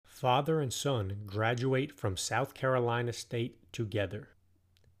Father and son graduate from South Carolina State together.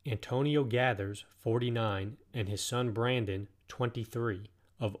 Antonio Gathers, 49, and his son Brandon, 23,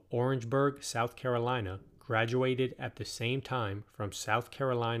 of Orangeburg, South Carolina, graduated at the same time from South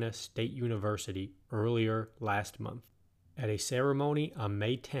Carolina State University earlier last month. At a ceremony on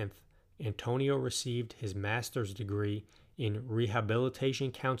May 10th, Antonio received his master's degree in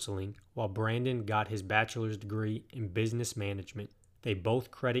rehabilitation counseling while Brandon got his bachelor's degree in business management. They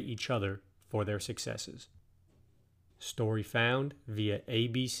both credit each other for their successes. Story found via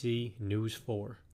ABC News 4.